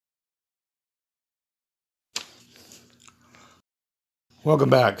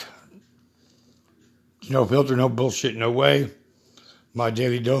Welcome back. No filter, no bullshit, no way. My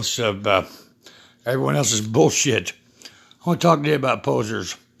daily dose of everyone else's bullshit. I want to talk today about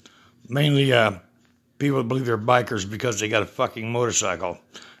posers. Mainly people that believe they're bikers because they got a fucking motorcycle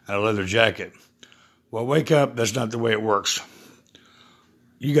and a leather jacket. Well, wake up. That's not the way it works.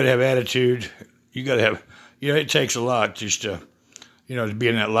 You got to have attitude. You got to have, it takes a lot just to, to be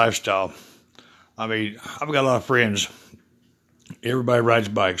in that lifestyle. I mean, I've got a lot of friends. Everybody rides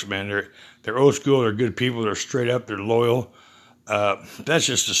bikes, man. They're old school. They're good people. They're straight up. They're loyal. That's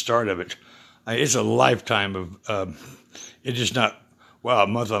just the start of it. It's a lifetime of. It's just not. Wow, a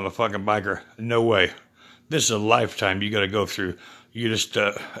month I'm a fucking biker. No way. This is a lifetime you got to go through. You just.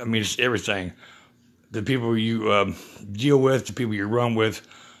 It's everything. The people you deal with, the people you run with.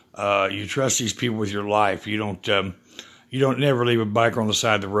 You trust these people with your life. You don't. You don't never leave a biker on the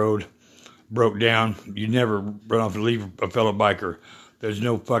side of the road. Broke down, you never run off and leave a fellow biker. There's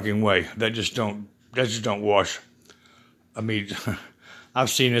no fucking way. That just don't wash. I mean, I've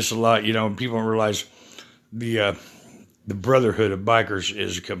seen this a lot. People don't realize the brotherhood of bikers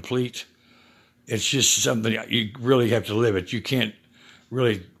is complete. It's just something you really have to live it. You can't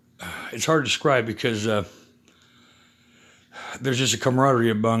really. It's hard to describe because there's just a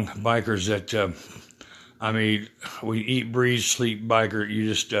camaraderie among bikers that. We eat, breathe, sleep, biker.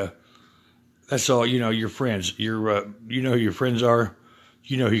 You just. That's all, your friends. You know who your friends are.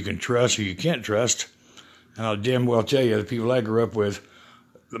 You know who you can trust, who you can't trust. And I'll damn well tell you, the people I grew up with,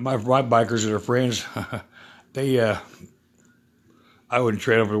 my bikers that are friends, I wouldn't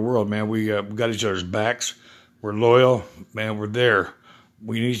trade over the world, man. We got each other's backs. We're loyal, man. We're there.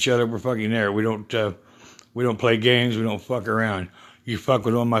 We need each other. We're fucking there. We don't play games. We don't fuck around. You fuck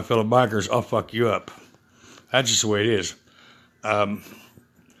with one of my fellow bikers, I'll fuck you up. That's just the way it is.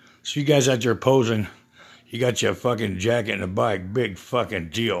 So you guys out there posing, you got your fucking jacket and a bike, big fucking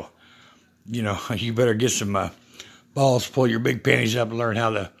deal. You better get some balls, pull your big panties up and learn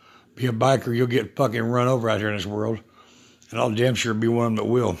how to be a biker. You'll get fucking run over out here in this world. And I'll damn sure be one of them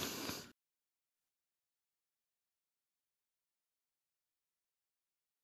that will.